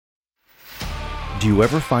Do you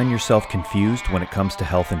ever find yourself confused when it comes to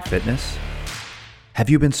health and fitness?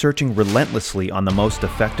 Have you been searching relentlessly on the most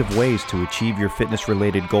effective ways to achieve your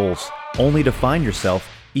fitness-related goals, only to find yourself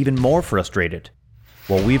even more frustrated?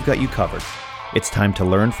 Well, we've got you covered. It's time to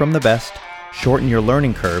learn from the best, shorten your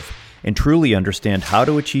learning curve, and truly understand how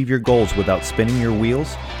to achieve your goals without spinning your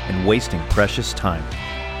wheels and wasting precious time.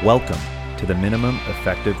 Welcome to the Minimum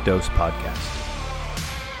Effective Dose Podcast.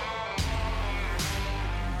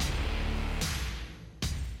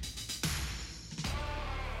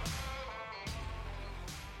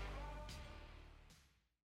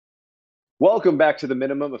 Welcome back to the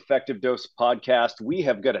Minimum Effective Dose Podcast. We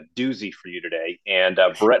have got a doozy for you today. And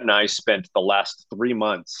Brett and I spent the last 3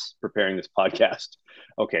 months preparing this podcast.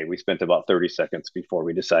 Okay, we spent about 30 seconds before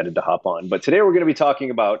we decided to hop on. But today we're going to be talking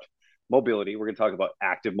about mobility. We're going to talk about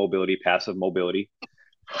active mobility, passive mobility,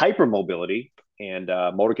 hypermobility, and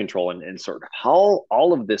motor control, and sort of how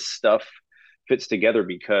all of this stuff fits together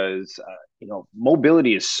because,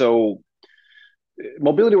 mobility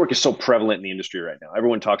work is so prevalent in the industry right now.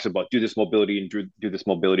 Everyone talks about do this mobility and do this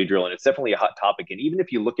mobility drill, and it's definitely a hot topic. And even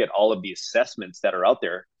if you look at all of the assessments that are out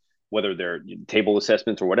there, whether they're table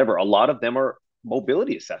assessments or whatever, a lot of them are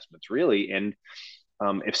mobility assessments, really. And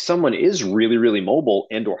if someone is really, really mobile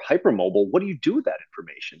and or hypermobile, what do you do with that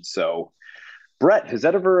information? So, Brett, has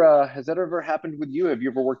that ever happened with you? Have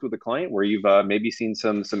you ever worked with a client where you've maybe seen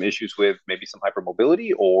some issues with maybe some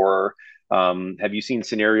hypermobility, or have you seen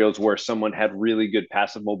scenarios where someone had really good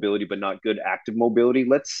passive mobility but not good active mobility?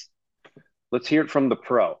 Let's hear it from the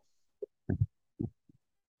pro.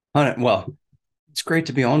 Well, it's great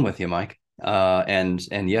to be on with you, Mike. And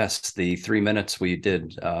yes, the 3 minutes we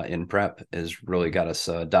did in prep has really got us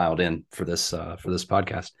dialed in for this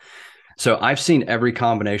podcast. So I've seen every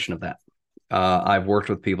combination of that. I've worked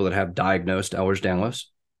with people that have diagnosed Ehlers-Danlos,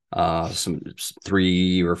 some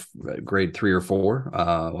grade 3 or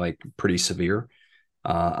 4, like pretty severe.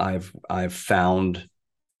 I've found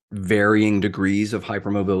varying degrees of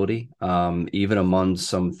hypermobility, even among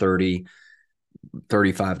some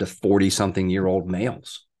 35 to 40 something year old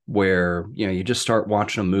males, where, you just start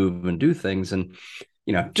watching them move and do things. And,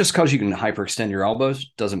 just because you can hyperextend your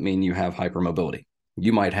elbows doesn't mean you have hypermobility.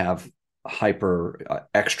 You might have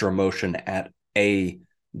extra motion at a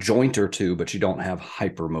joint or two, but you don't have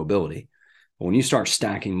hypermobility. But when you start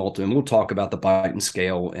stacking multiple, and we'll talk about the Beighton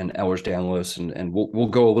scale and Ehlers-Danlos, and we'll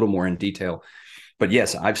go a little more in detail. But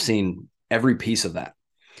yes, I've seen every piece of that.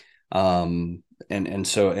 And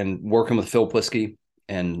working with Phil Plisky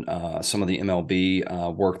and some of the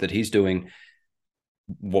MLB work that he's doing,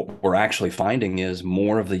 what we're actually finding is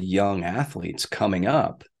more of the young athletes coming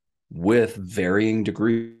up with varying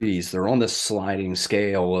degrees. They're on this sliding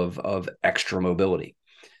scale of extra mobility.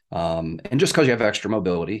 And just because you have extra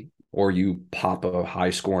mobility or you pop a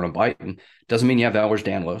high score on a Beighton doesn't mean you have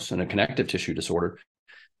Ehlers-Danlos and a connective tissue disorder.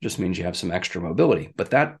 It just means you have some extra mobility.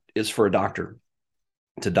 But that is for a doctor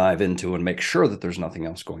to dive into and make sure that there's nothing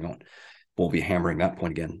else going on. We'll be hammering that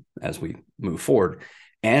point again as we move forward.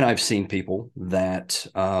 And I've seen people that,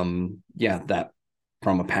 that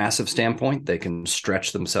from a passive standpoint, they can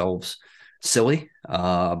stretch themselves silly,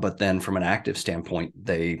 but then from an active standpoint,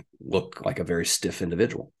 they look like a very stiff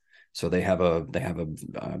individual. So they have a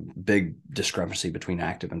big discrepancy between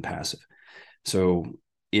active and passive. So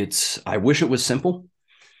I wish it was simple.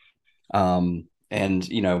 And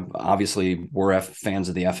obviously we're fans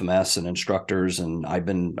of the FMS and instructors, and I've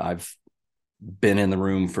been in the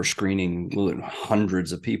room for screening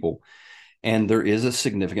hundreds of people. And there is a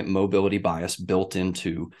significant mobility bias built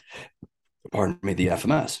into, the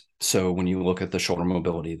FMS. So when you look at the shoulder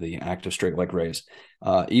mobility, the active straight leg raise,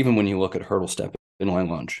 even when you look at hurdle step, inline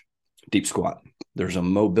lunge, deep squat, there's a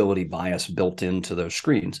mobility bias built into those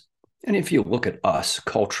screens. And if you look at us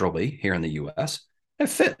culturally here in the US, it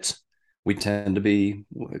fits. We tend to be,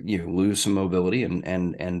 lose some mobility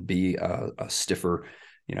and be a stiffer.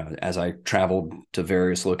 As I traveled to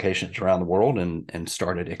various locations around the world and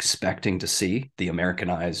started expecting to see the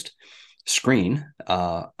Americanized screen,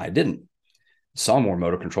 I didn't. Saw more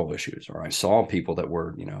motor control issues, or I saw people that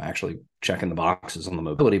were, actually checking the boxes on the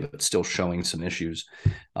mobility, but still showing some issues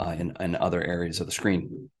in other areas of the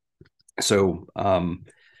screen. So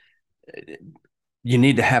you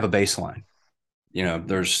need to have a baseline.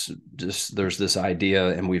 There's this idea,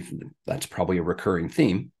 and that's probably a recurring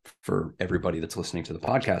theme for everybody that's listening to the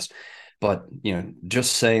podcast, but,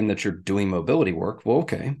 just saying that you're doing mobility work. Well,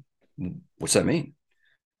 okay. What's that mean?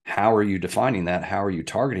 How are you defining that? How are you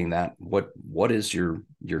targeting that? What is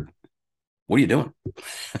what are you doing?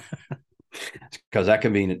 Because that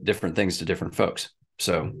can mean different things to different folks.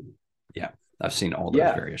 So yeah, I've seen all those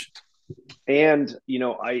variations. And,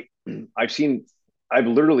 I've seen I've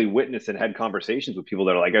literally witnessed and had conversations with people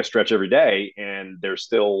that are like, I stretch every day and they're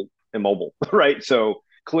still immobile, right? So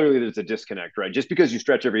clearly there's a disconnect, right? Just because you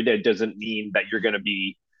stretch every day doesn't mean that you're going to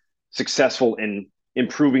be successful in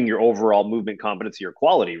improving your overall movement competency or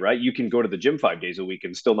quality, right? You can go to the gym 5 days a week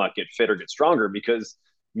and still not get fit or get stronger because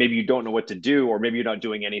maybe you don't know what to do, or maybe you're not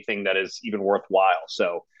doing anything that is even worthwhile.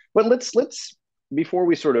 So, but let's before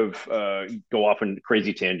we sort of go off in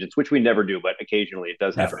crazy tangents, which we never do, but occasionally it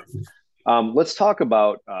does happen. Never. Let's talk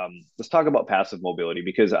about passive mobility,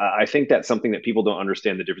 because I think that's something that people don't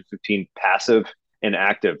understand the difference between passive and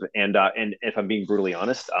active. And if I'm being brutally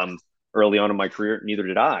honest, early on in my career, neither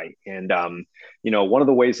did I. And one of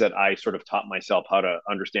the ways that I sort of taught myself how to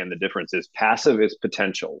understand the difference is passive is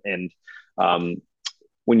potential. And um,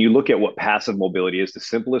 when you look at what passive mobility is, the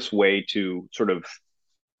simplest way to sort of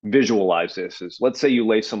visualize this is, let's say you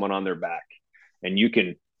lay someone on their back and you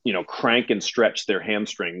can, crank and stretch their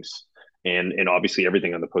hamstrings and obviously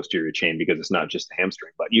everything on the posterior chain, because it's not just the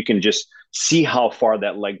hamstring, but you can just see how far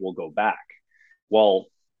that leg will go back. Well,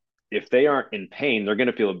 if they aren't in pain, they're going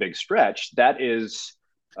to feel a big stretch. That is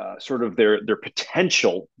sort of their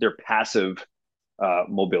potential, their passive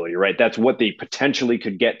mobility, right? That's what they potentially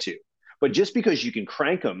could get to. But just because you can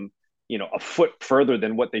crank them, a foot further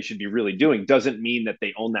than what they should be really doing doesn't mean that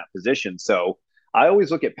they own that position. So I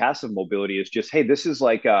always look at passive mobility as just, hey, this is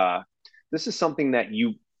something that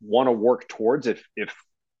you want to work towards if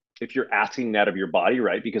you're asking that of your body,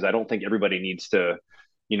 right? Because I don't think everybody needs to,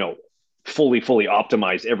 you know, fully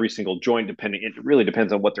optimize every single joint. Depending, it really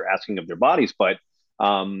depends on what they're asking of their bodies. But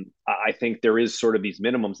I think there is sort of these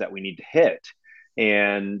minimums that we need to hit.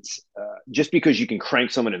 And just because you can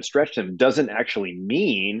crank someone and stretch them doesn't actually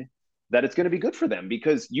mean that it's going to be good for them,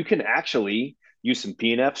 because you can actually use some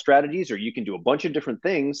PNF strategies, or you can do a bunch of different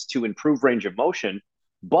things to improve range of motion.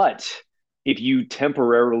 But if you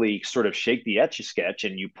temporarily sort of shake the etch a sketch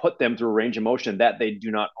and you put them through a range of motion that they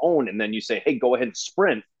do not own, and then you say, hey, go ahead and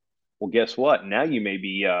sprint. Well, guess what? Now you may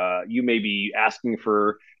be asking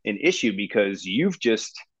for an issue, because you've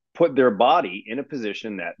just put their body in a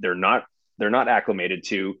position that they're not acclimated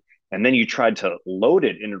to, and then you tried to load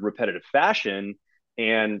it in a repetitive fashion.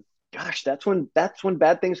 And gosh, that's when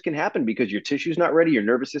bad things can happen, because your tissue's not ready, your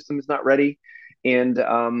nervous system is not ready. And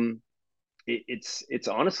it's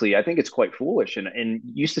honestly, I think it's quite foolish. And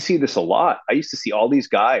used to see this a lot. I used to see all these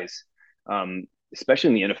guys,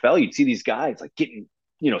 especially in the NFL, you'd see these guys like getting,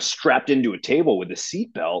 strapped into a table with a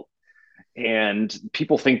seatbelt, and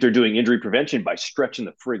people think they're doing injury prevention by stretching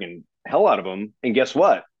the friggin' hell out of them. And guess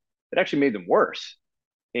what? It actually made them worse.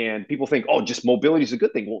 And people think, oh, just mobility is a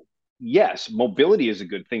good thing. Well, yes, mobility is a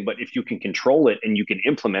good thing, but if you can control it and you can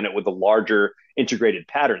implement it with a larger integrated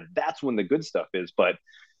pattern, that's when the good stuff is. But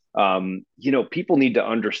people need to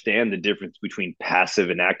understand the difference between passive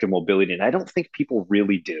and active mobility, and I don't think people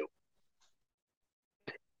really do.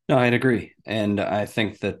 No, I'd agree. And I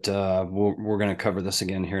think that we're going to cover this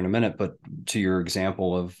again here in a minute, but to your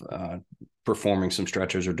example of performing some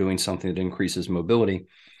stretches or doing something that increases mobility,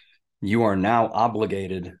 you are now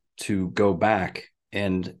obligated to go back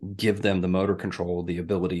and give them the motor control, the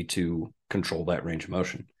ability to control that range of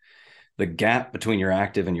motion. The gap between your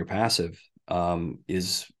active and your passive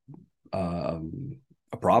is a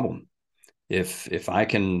problem. If I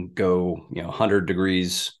can go 100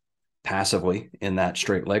 degrees passively in that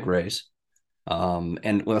straight leg raise,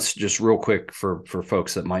 and let's just real quick for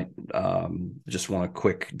folks that might just want a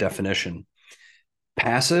quick definition.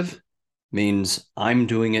 Passive means I'm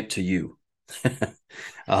doing it to you.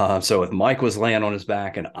 So if Mike was laying on his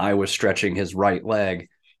back and I was stretching his right leg,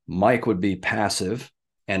 Mike would be passive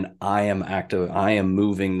and I am active. I am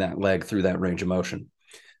moving that leg through that range of motion.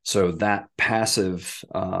 So that passive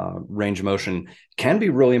range of motion can be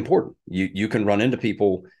really important. You can run into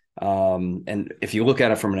people, and if you look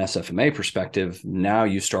at it from an SFMA perspective, now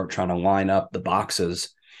you start trying to line up the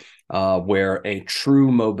boxes where a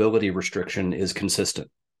true mobility restriction is consistent.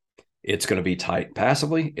 It's going to be tight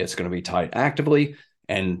passively, it's going to be tight actively,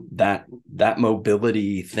 and that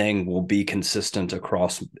mobility thing will be consistent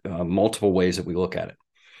across multiple ways that we look at it.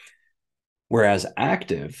 Whereas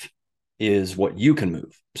active is what you can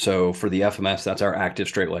move. So for the FMS, that's our active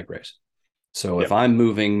straight leg raise. So if I'm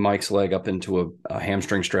moving Mike's leg up into a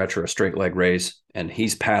hamstring stretch or a straight leg raise, and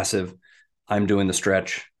he's passive, I'm doing the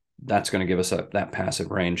stretch, that's going to give us that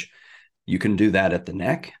passive range. You can do that at the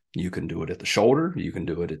neck. You can do it at the shoulder. You can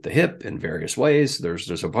do it at the hip in various ways.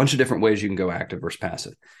 There's a bunch of different ways you can go active versus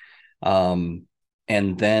passive. And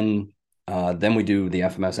then we do the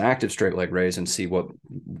FMS active straight leg raise and see what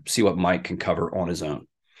Mike can cover on his own.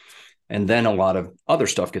 And then a lot of other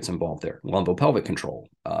stuff gets involved there: lumbo-pelvic control,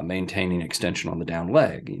 maintaining extension on the down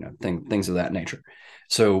leg, things of that nature.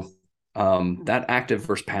 So that active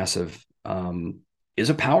versus passive is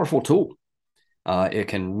a powerful tool. It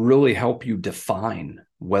can really help you define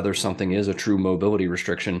whether something is a true mobility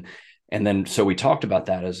restriction. And then, so we talked about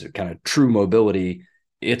that as a kind of true mobility.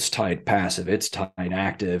 It's tight passive, it's tight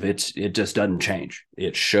active, it just doesn't change.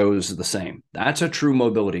 It shows the same. That's a true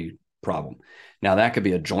mobility problem. Now, that could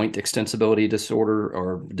be a joint extensibility disorder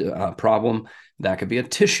or problem. That could be a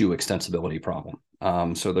tissue extensibility problem.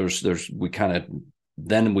 So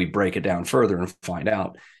then we break it down further and find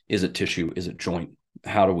out, is it tissue? Is it joint?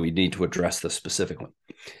 How do we need to address this specifically?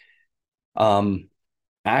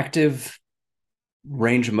 Active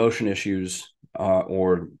range of motion issues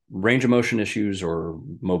or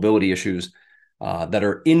mobility issues that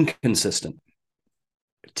are inconsistent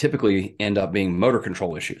typically end up being motor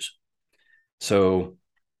control issues. So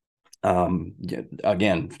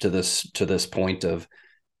again, to this point of,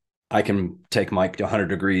 I can take Mike to 100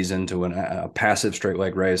 degrees into a passive straight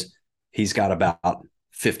leg raise. He's got about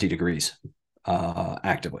 50 degrees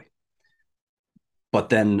actively. But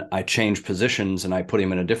then I change positions and I put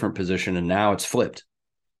him in a different position, and now it's flipped.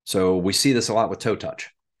 So we see this a lot with toe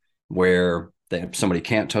touch, where somebody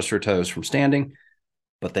can't touch their toes from standing,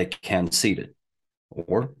 but they can seated,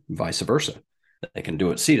 or vice versa. They can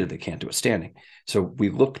do it seated, they can't do it standing. So we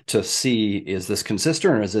look to see, is this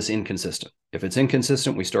consistent or is this inconsistent? If it's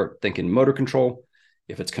inconsistent, we start thinking motor control.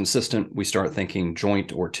 If it's consistent, we start thinking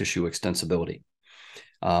joint or tissue extensibility.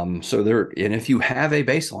 And if you have a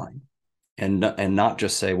baseline and not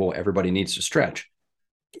just say, well, everybody needs to stretch,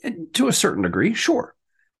 to a certain degree, sure.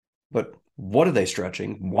 But what are they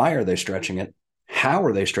stretching? Why are they stretching it? How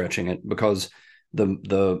are they stretching it? Because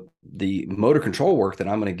the motor control work that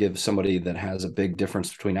I'm going to give somebody that has a big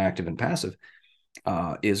difference between active and passive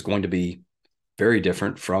is going to be very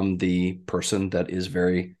different from the person that is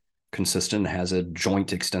very consistent, has a joint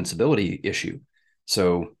extensibility issue.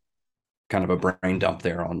 So kind of a brain dump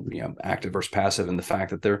there on active versus passive, and the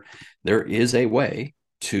fact that there is a way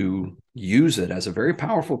to use it as a very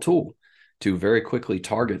powerful tool to very quickly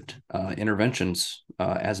target interventions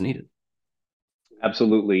as needed.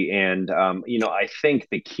 Absolutely. And, I think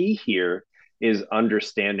the key here is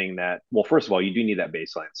understanding that, well, first of all, you do need that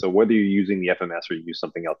baseline. So whether you're using the FMS or you use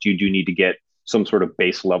something else, you do need to get some sort of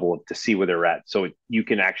base level to see where they're at. So you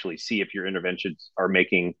can actually see if your interventions are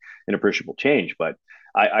making an appreciable change. But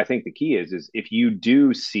I think the key is if you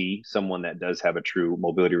do see someone that does have a true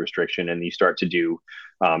mobility restriction, and you start to do,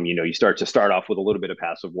 you start off with a little bit of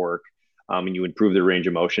passive work, and you improve the range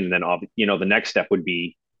of motion. And then, the next step would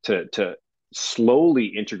be to slowly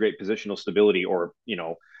integrate positional stability, or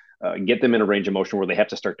get them in a range of motion where they have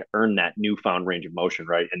to start to earn that newfound range of motion,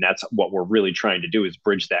 right? And that's what we're really trying to do, is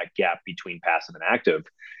bridge that gap between passive and active.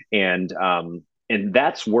 And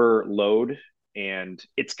that's where load and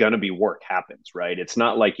it's going to be work happens, right? It's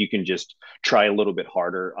not like you can just try a little bit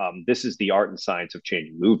harder. This is the art and science of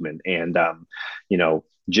changing movement. And,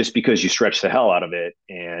 just because you stretch the hell out of it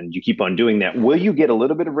and you keep on doing that, will you get a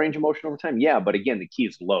little bit of range of motion over time? Yeah. But again, the key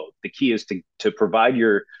is load. The key is to provide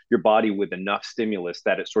your body with enough stimulus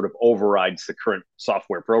that it sort of overrides the current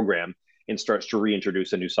software program and starts to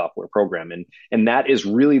reintroduce a new software program. And that is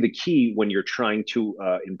really the key when you're trying to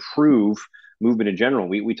improve movement in general.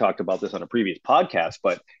 We talked about this on a previous podcast,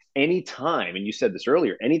 but anytime, and you said this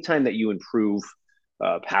earlier, anytime that you improve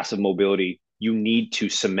passive mobility, you need to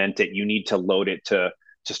cement it. You need to load it to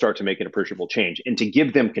start to make an appreciable change and to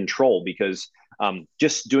give them control, because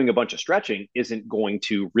just doing a bunch of stretching isn't going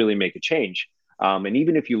to really make a change. And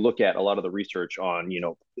even if you look at a lot of the research on,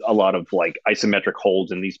 a lot of like isometric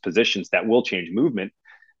holds in these positions that will change movement,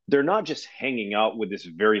 they're not just hanging out with this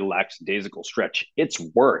very lackadaisical stretch. It's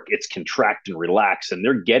work, it's contract and relax. And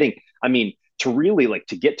they're getting, to really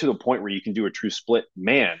to get to the point where you can do a true split,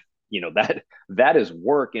 man, that is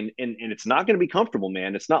work. And it's not going to be comfortable,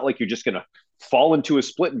 man. It's not like you're just going to fall into a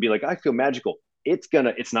split and be like, I feel magical. It's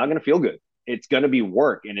not going to feel good. It's going to be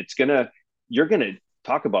work. And you're going to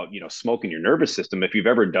talk about, smoking your nervous system. If you've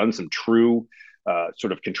ever done some true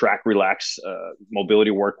sort of contract, relax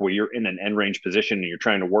mobility work where you're in an end range position and you're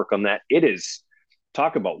trying to work on that, it is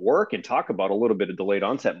talk about work and talk about a little bit of delayed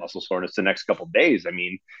onset muscle soreness the next couple of days.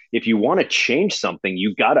 If you want to change something,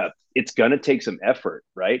 it's going to take some effort,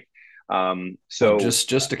 right? So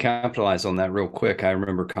just to capitalize on that real quick, I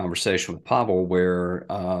remember a conversation with Pavel where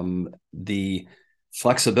the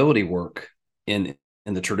flexibility work in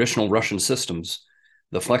the traditional Russian systems,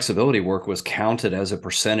 the flexibility work was counted as a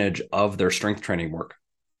percentage of their strength training work,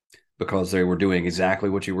 because they were doing exactly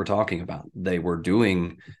what you were talking about. They were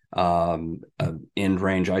doing end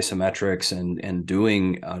range isometrics and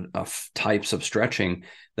doing types of stretching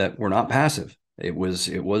that were not passive. It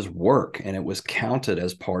was work, and it was counted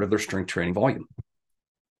as part of their strength training volume.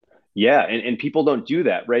 Yeah, and people don't do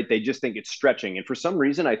that, right? They just think it's stretching. And for some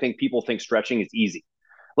reason, I think people think stretching is easy.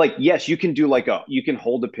 Like, yes, you can do you can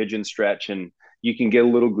hold a pigeon stretch and you can get a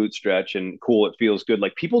little glute stretch and cool, it feels good.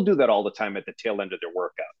 Like people do that all the time at the tail end of their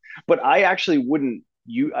workout. But I actually wouldn't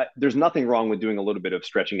there's nothing wrong with doing a little bit of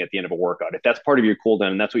stretching at the end of a workout. If that's part of your cool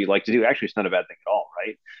down and that's what you like to do, actually it's not a bad thing at all,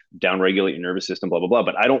 right? Down regulate your nervous system, blah, blah, blah.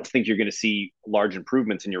 But I don't think you're going to see large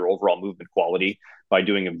improvements in your overall movement quality by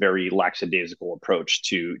doing a very lackadaisical approach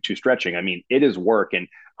to stretching. I mean, it is work, and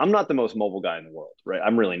I'm not the most mobile guy in the world, right?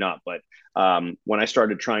 I'm really not. But when I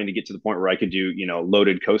started trying to get to the point where I could do,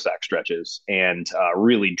 loaded Cossack stretches and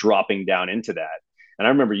really dropping down into that. And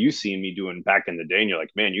I remember you seeing me doing back in the day, and you're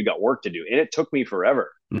like, man, you got work to do. And it took me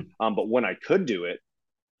forever. But when I could do it,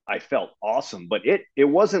 I felt awesome. But it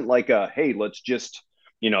wasn't like hey, let's just,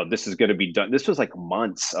 this is going to be done. This was like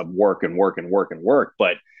months of work and work and work and work.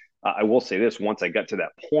 But I will say this, once I got to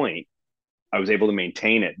that point, I was able to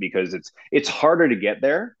maintain it because it's harder to get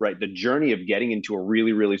there, right? The journey of getting into a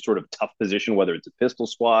really, really sort of tough position, whether it's a pistol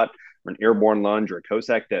squat or an airborne lunge or a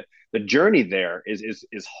Cossack, the journey there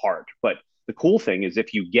is hard. But the cool thing is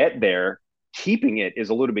if you get there, keeping it is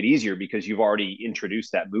a little bit easier because you've already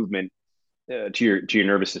introduced that movement to your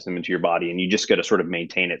nervous system and to your body, and you just got to sort of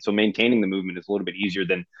maintain it. So maintaining the movement is a little bit easier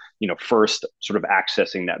than first sort of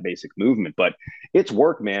accessing that basic movement. But it's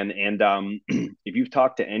work, man. And if you've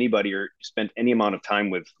talked to anybody or spent any amount of time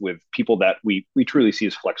with people that we truly see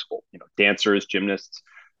as flexible, dancers, gymnasts,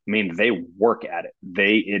 I mean, they work at it.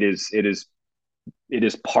 It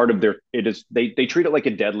is part of their. It is they treat it like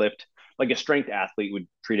a deadlift, like a strength athlete would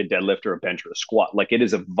treat a deadlift or a bench or a squat. Like it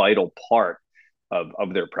is a vital part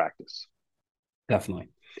of their practice. Definitely.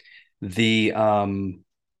 The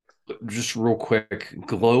just real quick,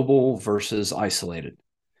 global versus isolated.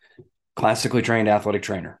 Classically trained athletic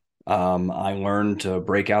trainer. I learned to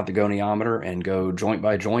break out the goniometer and go joint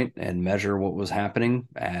by joint and measure what was happening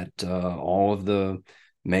at all of the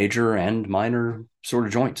major and minor sort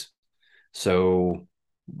of joints. So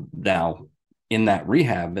now in that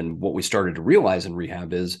rehab, and what we started to realize in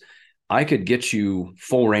rehab is I could get you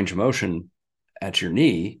full range of motion at your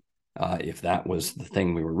knee if that was the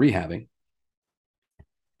thing we were rehabbing,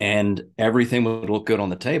 and everything would look good on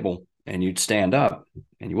the table, and you'd stand up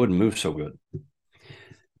and you wouldn't move so good.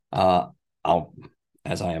 I'll,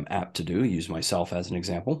 as I am apt to do, use myself as an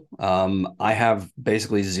example. I have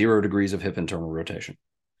basically 0 degrees of hip internal rotation.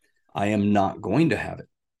 I am not going to have it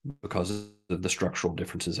because of the structural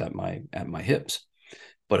differences at my hips.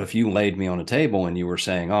 But if you laid me on a table and you were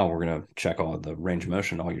saying, "Oh, we're going to check all the range of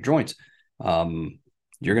motion, all your joints,"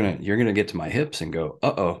 you're gonna get to my hips and go,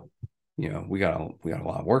 "Uh-oh, we got a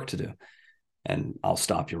lot of work to do," and I'll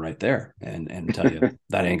stop you right there and tell you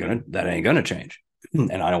that ain't gonna change,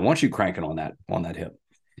 and I don't want you cranking on that hip.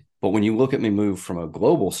 But when you look at me move from a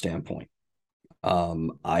global standpoint,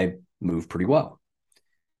 I move pretty well,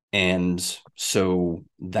 and so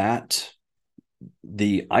that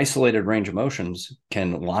the isolated range of motions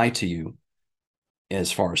can lie to you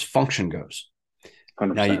as far as function goes.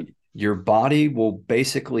 100%. Now, your body will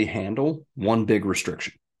basically handle one big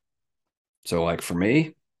restriction. So like for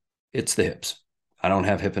me, it's the hips. I don't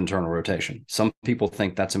have hip internal rotation. Some people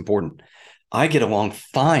think that's important. I get along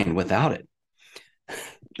fine without it,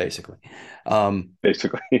 basically.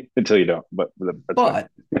 Basically, until you don't. But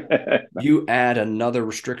you add another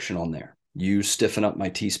restriction on there. You stiffen up my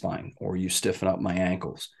T-spine or you stiffen up my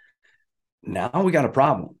ankles. Now we got a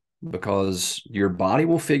problem because your body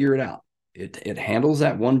will figure it out. It handles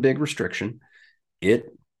that one big restriction.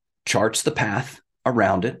 It charts the path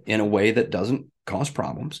around it in a way that doesn't cause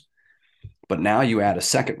problems. But now you add a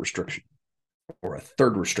second restriction or a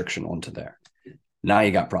third restriction onto there. Now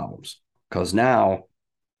you got problems because now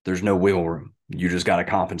there's no wiggle room. You just got to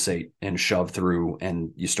compensate and shove through,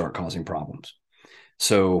 and you start causing problems.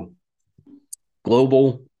 So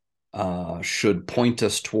global should point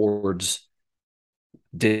us towards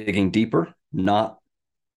digging deeper, not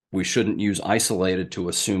we shouldn't use isolated to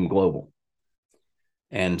assume global.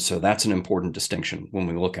 And so that's an important distinction when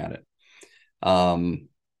we look at it.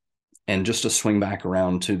 And just to swing back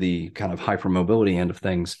around to the kind of hypermobility end of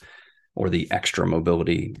things, or the extra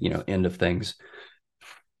mobility, end of things,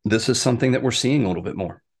 this is something that we're seeing a little bit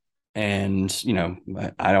more. And,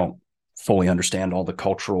 I don't fully understand all the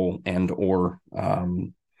cultural and or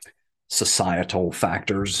societal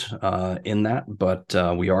factors in that,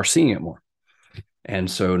 but we are seeing it more. And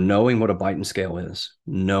so knowing what a Beighton scale is,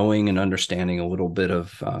 knowing and understanding a little bit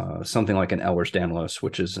of something like an Ehlers-Danlos,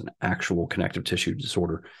 which is an actual connective tissue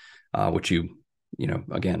disorder, which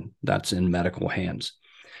again, that's in medical hands.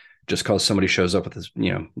 Just because somebody shows up with this,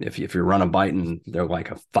 if you run a Beighton, they're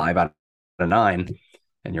like a 5 out of 9,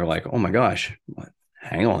 and you're like, oh my gosh,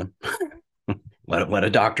 hang on, let a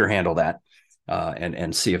doctor handle that,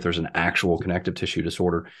 and see if there's an actual connective tissue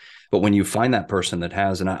disorder. But when you find that person that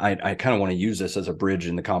has, and I kind of want to use this as a bridge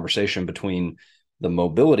in the conversation between the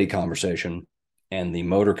mobility conversation and the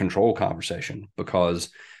motor control conversation,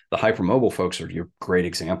 because the hypermobile folks are your great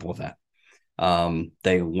example of that.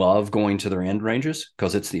 They love going to their end ranges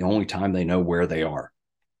because it's the only time they know where they are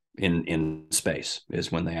in space, is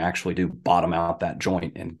when they actually do bottom out that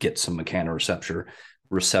joint and get some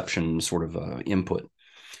reception sort of input.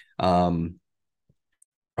 Problem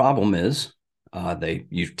is,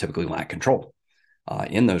 you typically lack control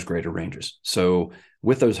in those greater ranges. So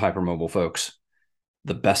with those hypermobile folks,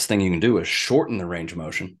 the best thing you can do is shorten the range of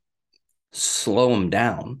motion, slow them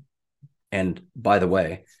down. And by the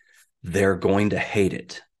way, they're going to hate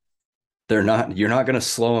it. You're not going to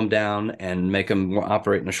slow them down and make them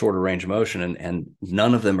operate in a shorter range of motion. And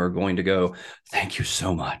none of them are going to go, thank you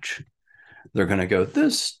so much. They're going to go,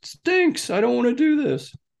 this stinks. I don't want to do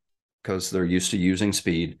this, because they're used to using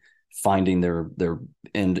speed, finding their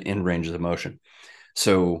end ranges of motion.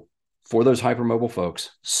 So for those hypermobile folks,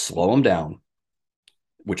 slow them down,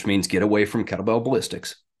 which means get away from kettlebell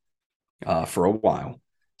ballistics for a while,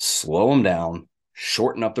 slow them down,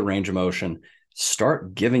 shorten up the range of motion,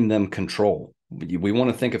 start giving them control. We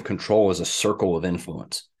want to think of control as a circle of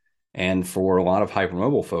influence. And for a lot of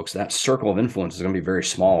hypermobile folks, that circle of influence is going to be very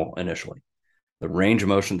small initially. The range of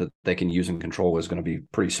motion that they can use and control is going to be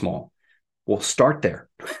pretty small. We'll start there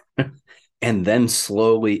and then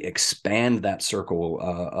slowly expand that circle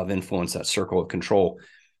of influence, that circle of control,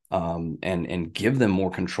 and give them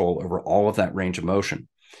more control over all of that range of motion.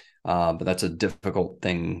 But that's a difficult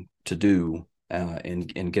thing to do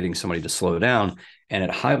in getting somebody to slow down. And it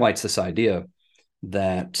highlights this idea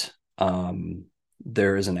that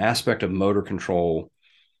there is an aspect of motor control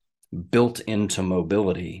built into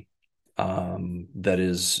mobility that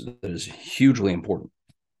is hugely important.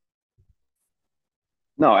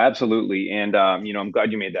 No, absolutely. And, I'm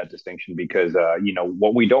glad you made that distinction because,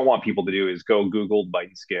 what we don't want people to do is go Google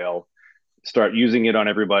Beighton scale, start using it on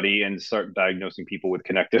everybody and start diagnosing people with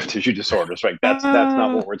connective tissue disorders, right? That's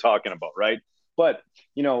not what we're talking about, right? But,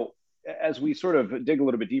 as we sort of dig a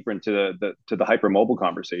little bit deeper into the hypermobile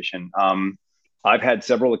conversation, I've had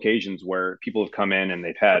several occasions where people have come in and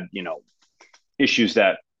they've had, issues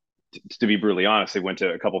that, to be brutally honest, they went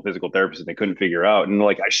to a couple of physical therapists and they couldn't figure out. And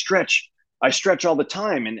like, I stretch all the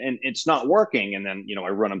time and it's not working. And then, I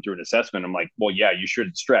run them through an assessment. I'm like, well, yeah, you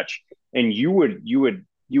should stretch. And you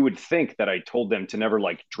would think that I told them to never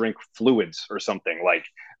like drink fluids or something. Like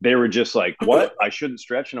they were just like, what? I shouldn't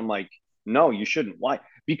stretch. And I'm like, no, you shouldn't. Why?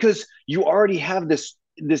 Because you already have this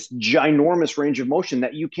ginormous range of motion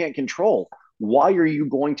that you can't control. Why are you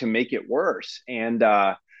going to make it worse? And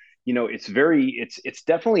it's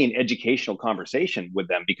definitely an educational conversation with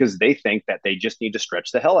them because they think that they just need to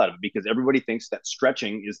stretch the hell out of it because everybody thinks that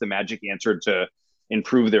stretching is the magic answer to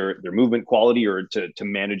improve their movement quality or to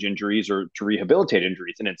manage injuries or to rehabilitate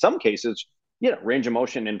injuries. And in some cases, range of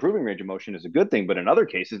motion, improving range of motion is a good thing, but in other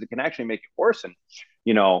cases, it can actually make it worse. And,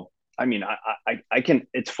 I can,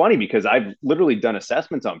 it's funny because I've literally done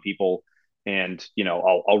assessments on people and,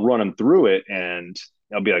 I'll run them through it and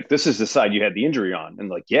I'll be like, this is the side you had the injury on. And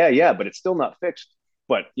like, yeah, but it's still not fixed.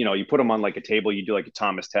 But, you put them on like a table, you do like a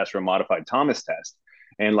Thomas test or a modified Thomas test.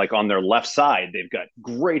 And like on their left side, they've got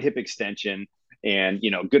great hip extension and,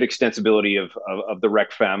 good extensibility of the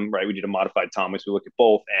rec fem, right? We did a modified Thomas. We look at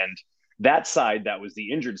both. And that side, that was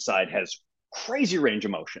the injured side, has crazy range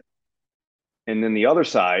of motion. And then the other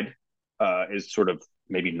side is sort of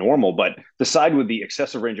maybe normal, but the side with the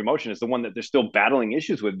excessive range of motion is the one that they're still battling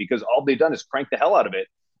issues with because all they've done is crank the hell out of it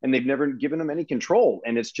and they've never given them any control.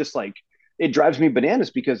 And it's just like, it drives me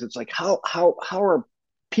bananas because it's like, how are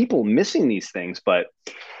people missing these things? But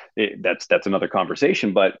that's another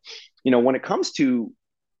conversation. But, when it comes to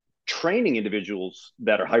training individuals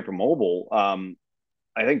that are hypermobile,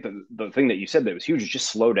 I think the thing that you said that was huge is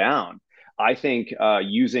just slow down. I think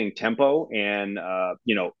using tempo and,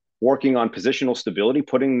 working on positional stability,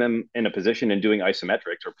 putting them in a position and doing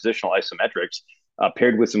isometrics or positional isometrics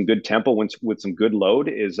paired with some good tempo, with some good load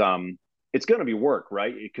is it's going to be work,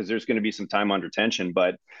 right? Because there's going to be some time under tension,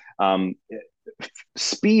 but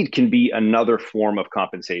speed can be another form of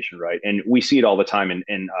compensation, right? And we see it all the time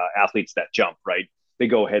in athletes that jump, right? they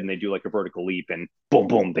go ahead and they do like a vertical leap, and boom,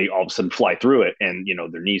 boom, they all of a sudden fly through it, and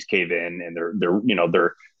their knees cave in, and their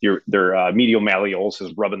medial malleolus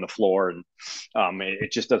is rubbing the floor, and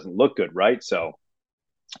it just doesn't look good, right? So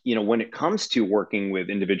when it comes to working with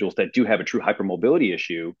individuals that do have a true hypermobility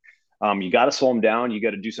issue, you got to slow them down. You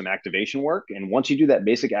got to do some activation work. And once you do that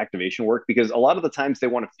basic activation work, because a lot of the times they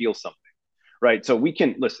want to feel something, right? So we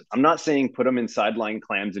can listen. I'm not saying put them in sideline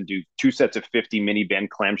clams and do 2 sets of 50 mini bend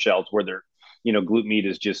clamshells where their, glute med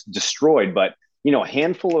is just destroyed, but a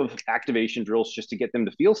handful of activation drills just to get them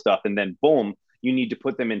to feel stuff, and then boom, you need to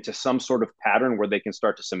put them into some sort of pattern where they can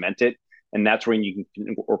start to cement it, and that's when you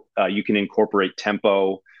can incorporate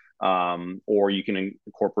tempo, or you can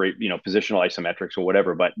incorporate positional isometrics or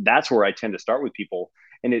whatever. But that's where I tend to start with people,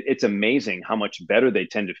 and it's amazing how much better they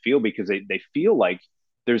tend to feel, because they feel like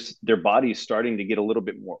their body is starting to get a little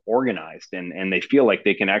bit more organized, and they feel like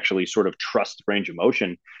they can actually sort of trust range of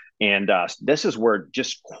motion. And this is where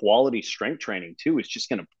just quality strength training too is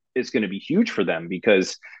going to be huge for them,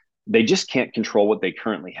 because they just can't control what they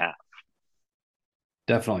currently have.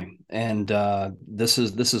 Definitely. And this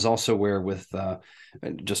is also where, with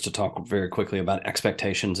just to talk very quickly about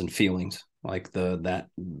expectations and feelings, like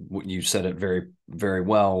you said it very, very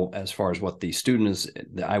well, as far as what the student is.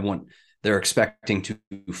 They're expecting to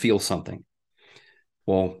feel something.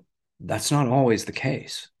 Well, that's not always the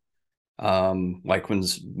case. Like when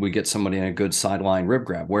we get somebody in a good sideline rib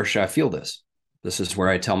grab, where should I feel this? This is where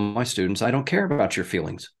I tell my students, I don't care about your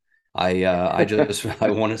feelings. I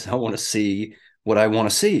want to see what I want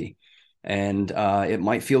to see. And it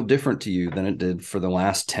might feel different to you than it did for the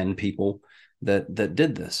last 10 people that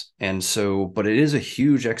did this. And so, but it is a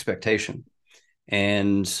huge expectation.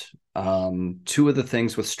 And two of the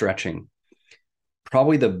things with stretching,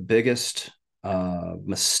 probably the biggest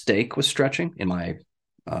mistake with stretching, in my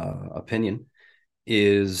opinion,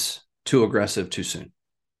 is too aggressive too soon.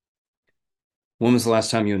 When was the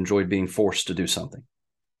last time you enjoyed being forced to do something?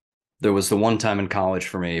 There was the one time in college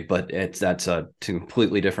for me, but that's a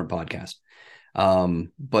completely different podcast.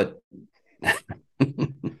 But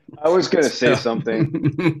I was going to say something.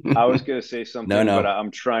 No. But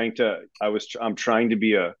I'm trying to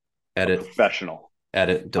be a professional.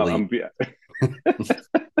 Delete.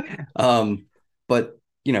 But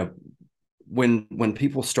when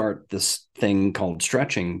people start this thing called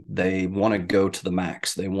stretching, they want to go to the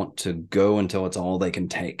max. They want to go until it's all they can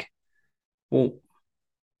take. Well,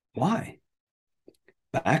 why?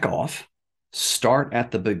 Back off. Start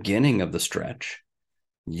at the beginning of the stretch.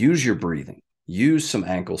 Use your breathing. Use some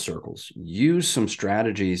ankle circles. Use some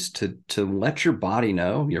strategies to let your body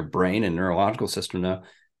know, your brain and neurological system know,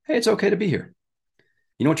 hey, it's okay to be here.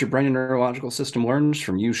 You know what your brain and neurological system learns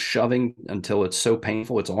from you shoving until it's so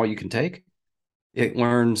painful it's all you can take? It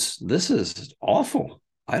learns, this is awful.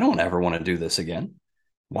 I don't ever want to do this again.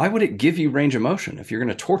 Why would it give you range of motion if you're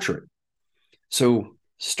going to torture it? So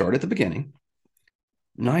start at the beginning,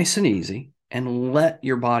 nice and easy, and let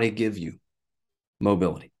your body give you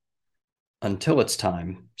mobility until it's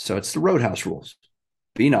time. So it's the Roadhouse rules.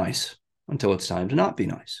 Be nice until it's time to not be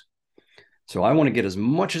nice. So I want to get as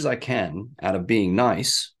much as I can out of being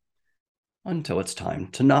nice until it's time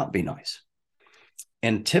to not be nice.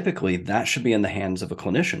 And typically that should be in the hands of a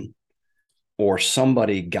clinician or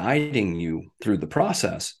somebody guiding you through the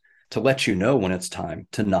process to let you know when it's time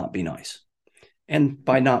to not be nice. And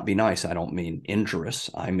by not be nice, I don't mean injurious.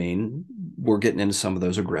 I mean, we're getting into some of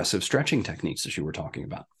those aggressive stretching techniques that you were talking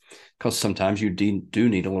about, because sometimes you do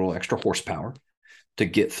need a little extra horsepower to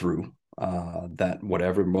get through that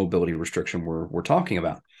whatever mobility restriction we're talking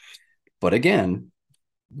about. But again,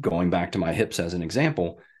 going back to my hips as an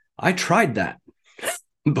example, I tried that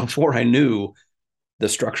before I knew the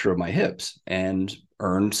structure of my hips and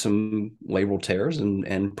earned some labral tears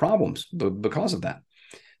and problems because of that.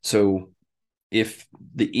 So if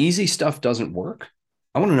the easy stuff doesn't work,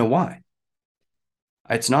 I want to know why.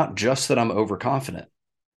 It's not just that I'm overconfident,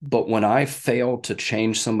 but when I fail to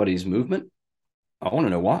change somebody's movement, I want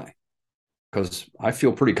to know why. Because I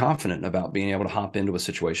feel pretty confident about being able to hop into a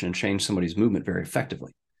situation and change somebody's movement very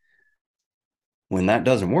effectively. When that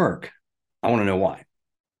doesn't work, I want to know why.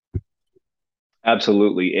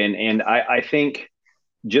 Absolutely. And I think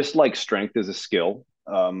just like strength is a skill,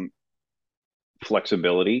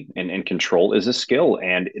 flexibility and control is a skill,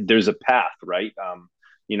 and there's a path, right?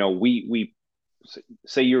 We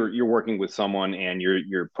say you're working with someone and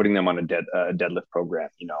you're putting them on a deadlift program.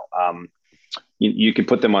 You can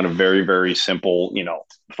put them on a very, very simple,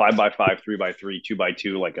 5x5, 3x3,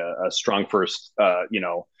 2x2, like a strong first,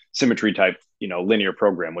 symmetry type, linear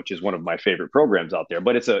program, which is one of my favorite programs out there.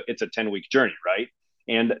 But it's a 10-week journey, right?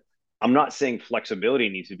 And I'm not saying flexibility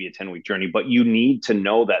needs to be a 10-week journey, but you need to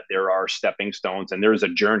know that there are stepping stones and there's a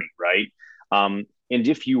journey, right? And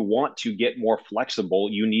if you want to get more flexible,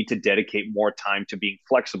 you need to dedicate more time to being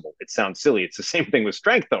flexible. It sounds silly. It's the same thing with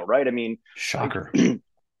strength, though, right? I mean, like, Shocker.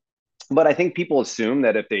 but I think people assume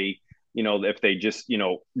that if they just,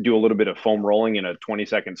 do a little bit of foam rolling in a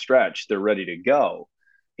 20-second stretch, they're ready to go.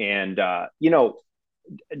 And,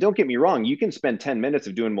 don't get me wrong, you can spend 10 minutes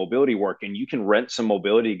of doing mobility work and you can rent some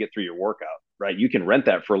mobility to get through your workout, right? You can rent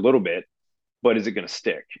that for a little bit, but is it going to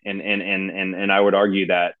stick? And I would argue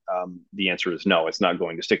that the answer is no, it's not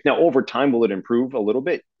going to stick. Now, over time, will it improve a little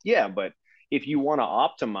bit? Yeah, but if you want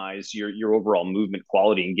to optimize your overall movement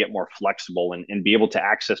quality and get more flexible and be able to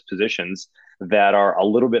access positions that are a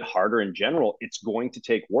little bit harder in general, it's going to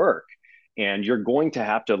take work. And you're going to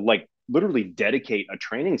have to like literally dedicate a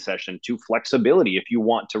training session to flexibility if you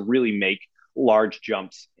want to really make large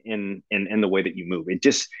jumps in the way that you move.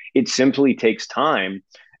 It simply takes time.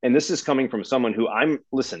 And this is coming from someone who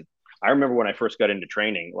listen, I remember when I first got into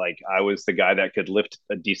training, like I was the guy that could lift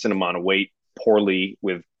a decent amount of weight poorly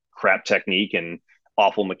with crap technique and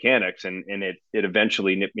awful mechanics. And it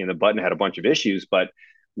eventually nipped me in the butt and had a bunch of issues. But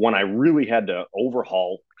when I really had to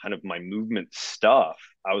overhaul kind of my movement stuff,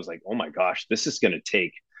 I was like, oh my gosh, this is going to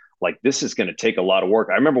take a lot of work.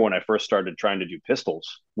 I remember when I first started trying to do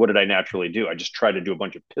pistols, what did I naturally do? I just tried to do a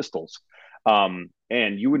bunch of pistols. And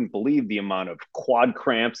you wouldn't believe the amount of quad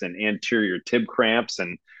cramps and anterior tib cramps.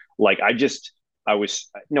 And like, I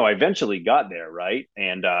eventually got there. Right.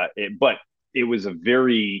 And, but it was a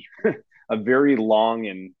very, a very long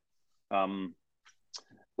and,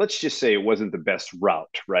 let's just say it wasn't the best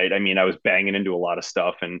route, right? I mean, I was banging into a lot of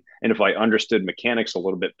stuff, and if I understood mechanics a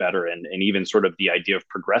little bit better and even sort of the idea of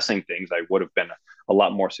progressing things, I would have been a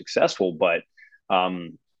lot more successful. But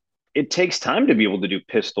it takes time to be able to do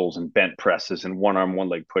pistols and bent presses and one arm, one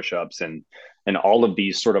leg push-ups and all of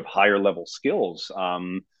these sort of higher level skills.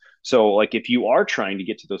 So like if you are trying to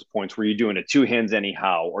get to those points where you're doing a two hands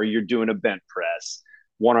anyhow, or you're doing a bent press,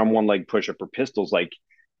 one arm, one leg push-up or pistols, like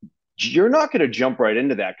you're not going to jump right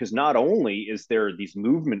into that because not only is there these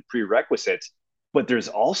movement prerequisites, but there's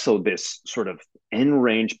also this sort of end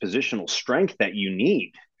range positional strength that you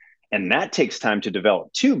need. And that takes time to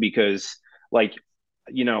develop too, because like,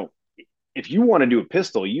 if you want to do a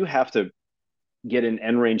pistol, you have to get an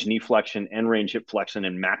end range knee flexion, end range hip flexion,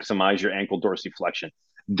 and maximize your ankle dorsiflexion.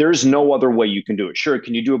 There's no other way you can do it. Sure,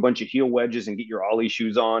 can you do a bunch of heel wedges and get your ollie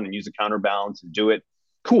shoes on and use a counterbalance and do it?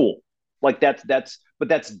 Cool. Like but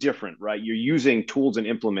that's different, right? You're using tools and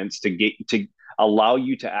implements to allow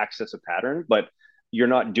you to access a pattern, but you're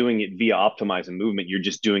not doing it via optimizing movement. You're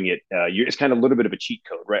just doing it. It's kind of a little bit of a cheat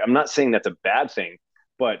code, right? I'm not saying that's a bad thing,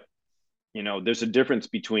 but there's a difference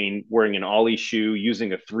between wearing an ollie shoe,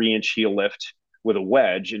 using a 3-inch heel lift with a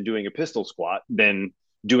wedge and doing a pistol squat than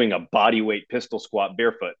doing a body weight pistol squat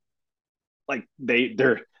barefoot. Like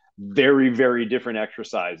they're very, very different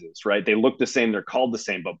exercises, right? They look the same, they're called the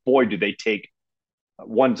same, but boy, do they take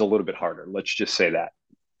one's a little bit harder. Let's just say that.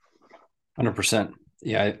 100%.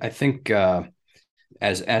 Yeah, I think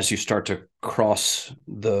as you start to cross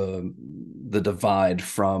the divide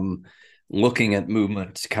from looking at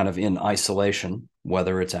movement kind of in isolation,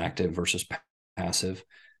 whether it's active versus passive,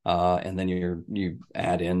 and then you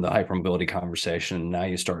add in the hypermobility conversation. And now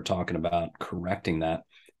you start talking about correcting that,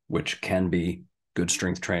 which can be good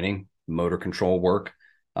strength training, motor control work,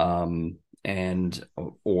 and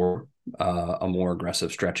or a more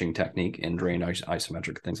aggressive stretching technique, in drain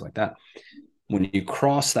isometric, things like that. When you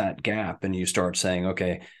cross that gap and you start saying,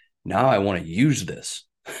 okay, now I want to use this.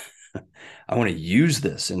 I want to use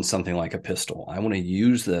this in something like a pistol. I want to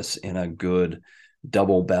use this in a good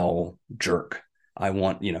double bell jerk. I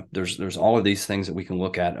want, there's all of these things that we can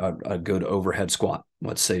look at. A good overhead squat.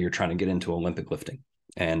 Let's say you're trying to get into Olympic lifting,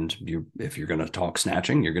 and if you're going to talk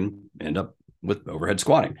snatching, you're going to end up with overhead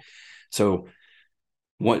squatting. So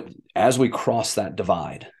as we cross that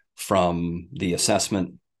divide from the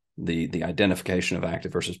assessment, the identification of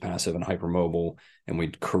active versus passive and hypermobile, and we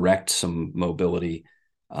correct some mobility,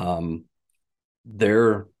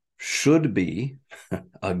 there should be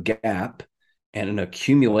a gap and an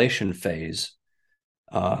accumulation phase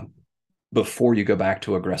before you go back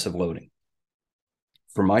to aggressive loading.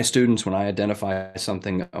 For my students, when I identify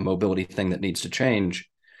something, a mobility thing that needs to change,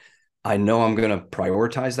 I know I'm going to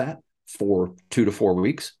prioritize that for 2 to 4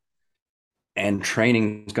 weeks, and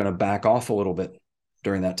training is going to back off a little bit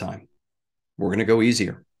during that time. We're going to go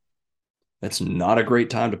easier. That's not a great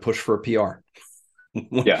time to push for a PR.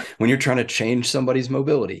 When you're trying to change somebody's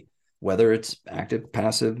mobility, whether it's active,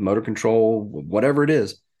 passive, motor control, whatever it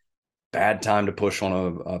is, bad time to push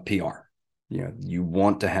on a PR. you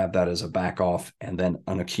want to have that as a back off and then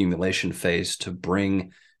an accumulation phase to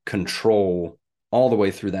bring control all the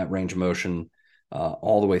way through that range of motion,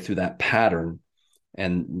 all the way through that pattern.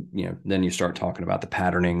 And, then you start talking about the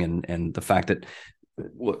patterning and the fact that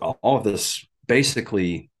all of this,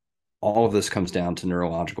 basically, all of this comes down to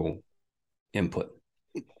neurological input.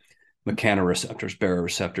 Mechanoreceptors,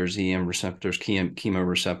 baroreceptors, EM receptors,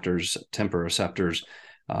 chemoreceptors, tempororeceptors,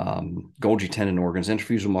 Golgi tendon organs,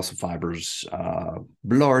 interfusal muscle fibers,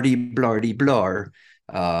 blardy, blardy, blar,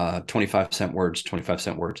 25-cent words,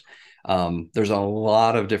 25-cent words. There's a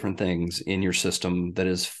lot of different things in your system that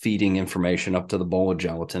is feeding information up to the bowl of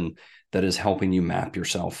gelatin that is helping you map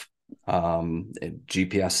yourself.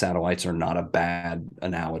 GPS satellites are not a bad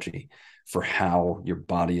analogy for how your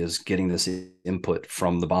body is getting this input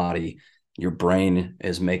from the body. Your brain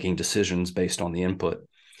is making decisions based on the input.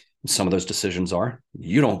 Some of those decisions are,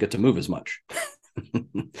 you don't get to move as much.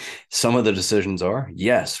 Some of the decisions are,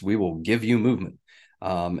 yes, we will give you movement.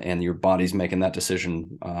 And your body's making that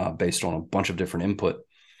decision based on a bunch of different input.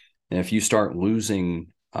 And if you start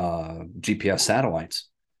losing GPS satellites,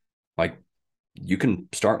 like, you can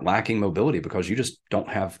start lacking mobility because you just don't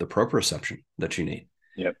have the proprioception that you need.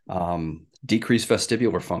 Yep. Decreased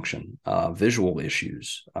vestibular function, visual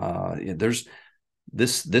issues.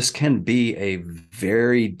 This can be a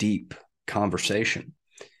very deep conversation.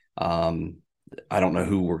 I don't know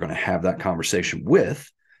who we're going to have that conversation with,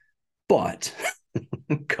 but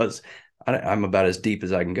because I'm about as deep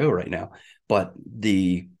as I can go right now. But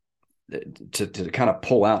to kind of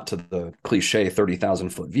pull out to the cliche 30,000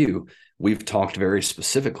 foot view, we've talked very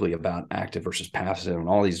specifically about active versus passive and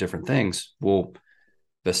all these different things. Well,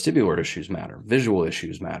 vestibular issues matter, visual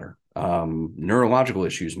issues matter, neurological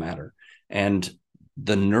issues matter, and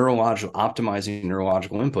the optimizing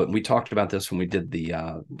neurological input. And we talked about this when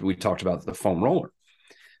we talked about the foam roller.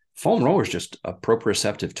 Foam roller is just a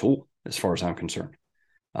proprioceptive tool, as far as I'm concerned.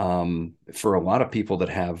 For a lot of people that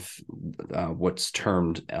have what's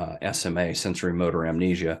termed SMA, sensory motor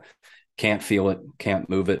amnesia, can't feel it, can't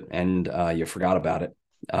move it, and you forgot about it.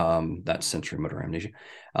 That's sensory motor amnesia.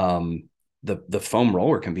 The foam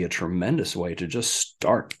roller can be a tremendous way to just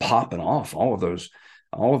start popping off all of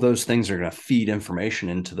those things are going to feed information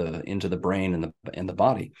into the brain and the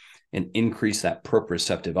body and increase that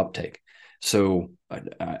proprioceptive uptake. So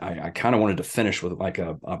I kind of wanted to finish with like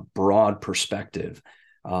a broad perspective,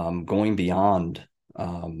 going beyond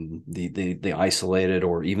the isolated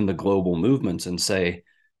or even the global movements, and say,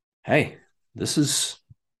 hey, this is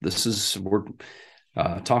we're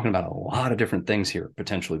talking about a lot of different things here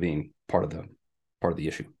potentially being part of the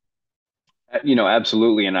issue.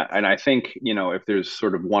 Absolutely. And I think, if there's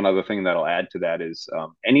sort of one other thing that I'll add to that is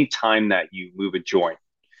anytime that you move a joint,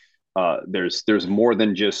 there's more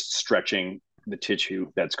than just stretching the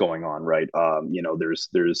tissue that's going on, right?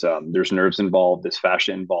 There's nerves involved, there's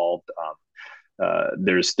fascia involved.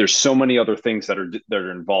 There's so many other things that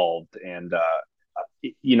are involved. And,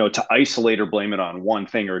 to isolate or blame it on one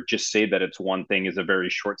thing or just say that it's one thing is a very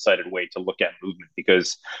short-sighted way to look at movement,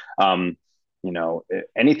 because,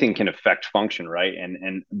 anything can affect function, right?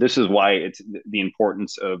 And this is why it's the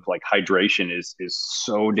importance of like hydration is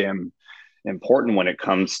so damn important when it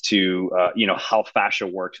comes to how fascia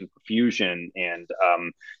works and perfusion, and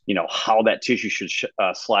how that tissue should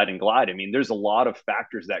slide and glide. I mean, there's a lot of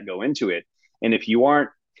factors that go into it, and if you aren't,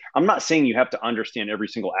 I'm not saying you have to understand every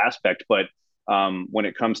single aspect, but when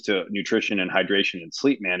it comes to nutrition and hydration and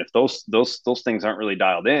sleep, man, if those things aren't really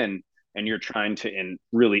dialed in, and you're trying to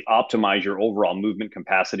really optimize your overall movement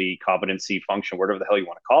capacity, competency, function, whatever the hell you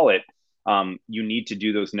want to call it, you need to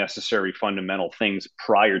do those necessary fundamental things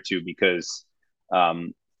prior to, because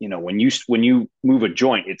when you move a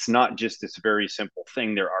joint, it's not just this very simple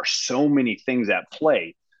thing. There are so many things at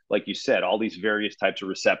play, like you said, all these various types of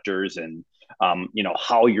receptors, and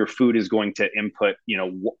how your food is going to input,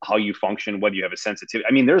 how you function, whether you have a sensitivity.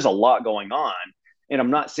 I mean, there's a lot going on. And I'm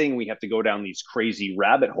not saying we have to go down these crazy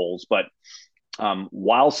rabbit holes, but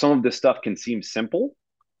while some of this stuff can seem simple,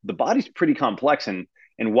 the body's pretty complex. And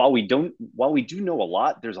while we do know a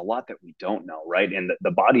lot, there's a lot that we don't know, right? And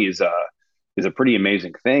the body is a pretty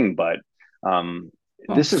amazing thing. But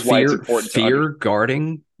this is why it's important.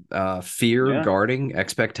 Guarding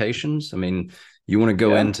expectations. I mean, you want to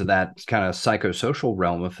go into that kind of psychosocial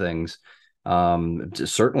realm of things.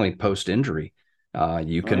 Certainly post injury.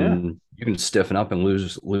 You can stiffen up and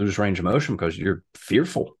lose range of motion because you're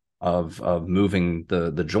fearful of moving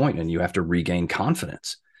the joint, and you have to regain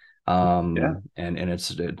confidence. And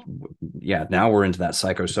it's now we're into that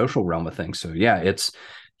psychosocial realm of things. So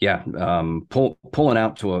pulling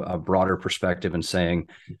out to a broader perspective and saying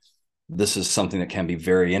this is something that can be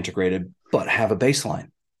very integrated, but have a baseline.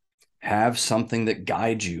 Have something that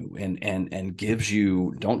guides you and gives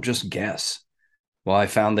you, don't just guess. Well, I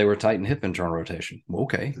found they were tight in hip internal rotation.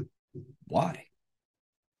 Okay. Why?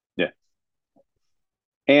 Yeah.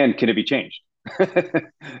 And can it be changed?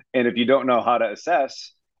 And if you don't know how to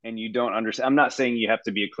assess and you don't understand, I'm not saying you have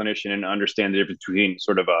to be a clinician and understand the difference between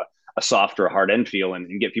sort of a soft or a hard end feel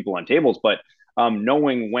and get people on tables, but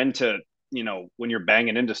knowing when to, when you're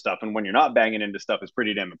banging into stuff and when you're not banging into stuff is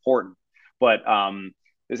pretty damn important. But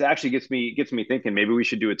this actually gets me thinking maybe we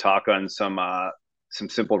should do a talk on some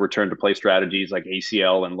simple return to play strategies like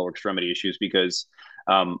ACL and lower extremity issues, because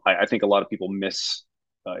I think a lot of people miss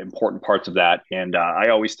important parts of that. And I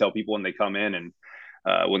always tell people when they come in and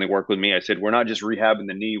when they work with me, I said, we're not just rehabbing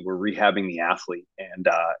the knee, we're rehabbing the athlete.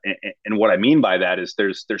 And what I mean by that is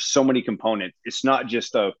there's so many components. It's not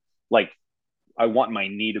just I want my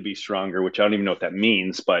knee to be stronger, which I don't even know what that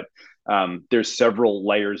means, but there's several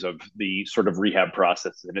layers of the sort of rehab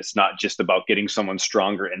process. And it's not just about getting someone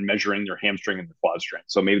stronger and measuring their hamstring and their quad strength.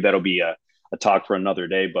 So maybe that'll be a talk for another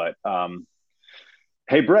day. But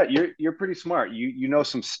hey, Brett, you're pretty smart. You know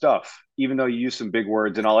some stuff, even though you use some big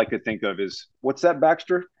words. And all I could think of is, what's that,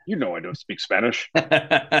 Baxter? I don't speak Spanish.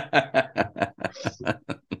 I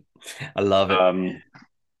love it.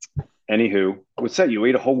 Anywho, what's that? You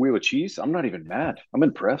ate a whole wheel of cheese? I'm not even mad. I'm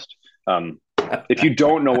impressed. If you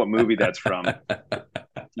don't know what movie that's from,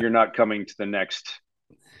 you're not coming to the next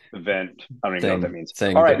event. I don't even know what that means.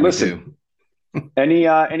 All right, listen.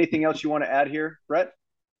 Anything else you want to add here, Brett?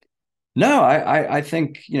 No, I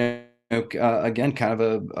think, again, kind of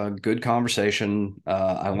a good conversation.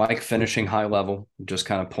 I like finishing high level, just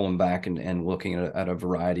kind of pulling back and looking at a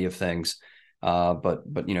variety of things. But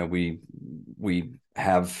we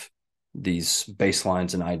have these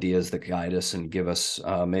baselines and ideas that guide us and give us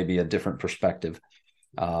maybe a different perspective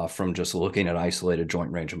from just looking at isolated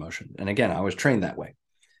joint range of motion. And again, I was trained that way.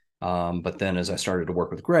 But then as I started to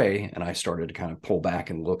work with Gray and I started to kind of pull back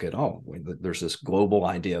and look at, there's this global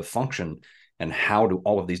idea of function and how do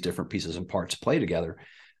all of these different pieces and parts play together.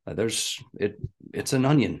 It's an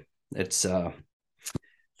onion. It's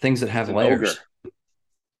things that have layers.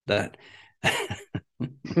 That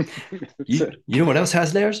you know what else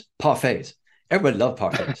has layers? Parfaits. Everybody loves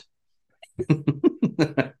parfaits.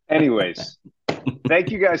 Anyways, thank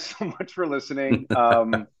you guys so much for listening.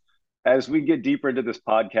 As we get deeper into this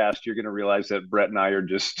podcast, you're going to realize that Brett and I are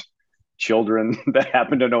just children that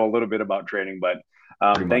happen to know a little bit about training. But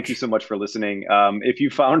thank you so much for listening. If you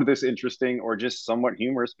found this interesting or just somewhat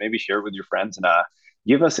humorous, maybe share it with your friends and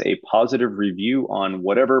give us a positive review on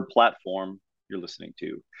whatever platform you're listening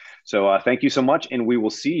to. So thank you so much, and we will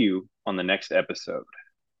see you on the next episode.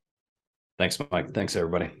 Thanks, Mike. Thanks,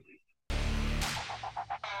 everybody.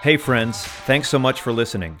 Hey, friends. Thanks so much for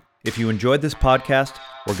listening. If you enjoyed this podcast,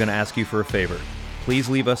 we're going to ask you for a favor. Please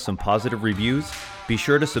leave us some positive reviews, be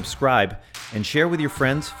sure to subscribe, and share with your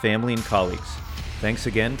friends, family, and colleagues. Thanks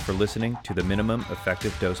again for listening to the Minimum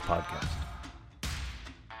Effective Dose Podcast.